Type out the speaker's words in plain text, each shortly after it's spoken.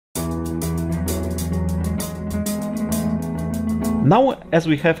Now, as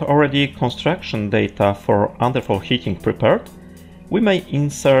we have already construction data for underfloor heating prepared, we may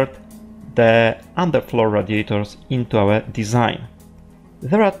insert the underfloor radiators into our design.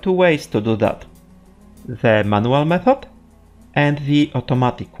 There are two ways to do that: the manual method and the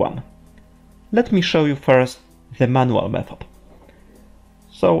automatic one. Let me show you first the manual method.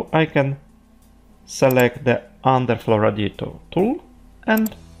 So I can select the underfloor radiator tool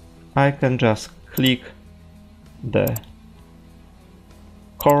and I can just click the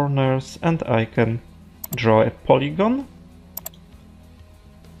corners and I can draw a polygon.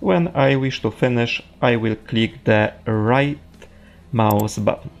 When I wish to finish, I will click the right mouse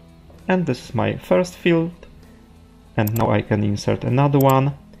button. And this is my first field. And now I can insert another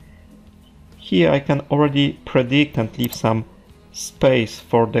one. Here I can already predict and leave some space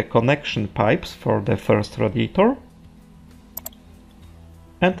for the connection pipes for the first radiator.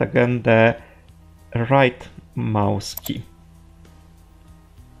 And again the right mouse key.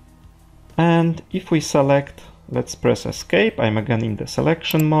 And if we select, let's press escape, I'm again in the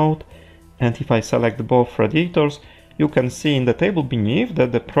selection mode. And if I select both radiators, you can see in the table beneath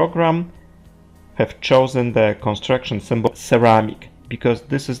that the program have chosen the construction symbol ceramic, because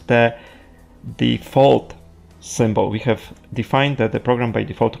this is the default symbol. We have defined that the program by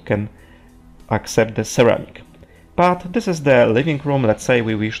default can accept the ceramic. But this is the living room. Let's say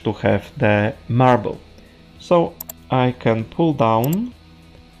we wish to have the marble. So I can pull down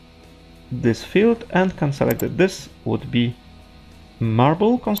this field and can select that this would be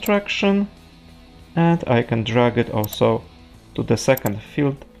marble construction, and I can drag it also to the second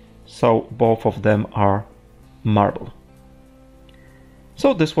field, so both of them are marble.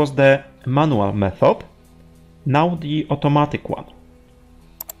 So this was the manual method. Now the automatic one.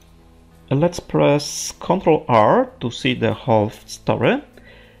 Let's press Ctrl R to see the whole story,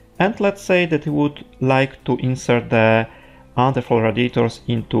 and let's say that we would like to insert the underfloor radiators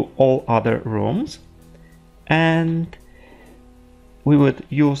into all other rooms, and we would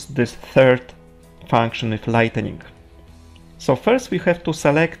use this third function with lightning. So first we have to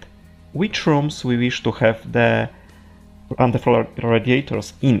select which rooms we wish to have the underfloor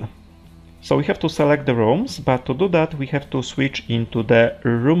radiators in. So we have to select the rooms, but to do that we have to switch into the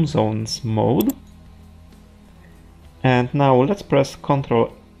room zones mode. And now let's press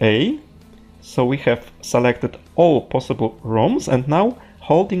Ctrl A. So we have selected all possible rooms, and now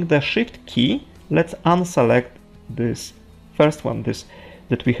holding the Shift key, let's unselect this first one, this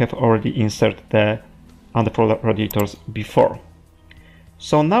that we have already inserted the underfloor radiators before.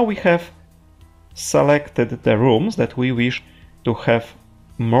 So now we have selected the rooms that we wish to have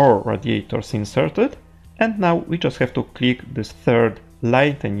more radiators inserted, and now we just have to click this third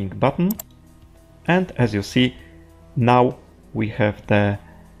lightning button, and as you see, now we have the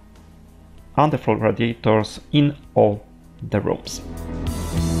underfloor radiators in all the rooms.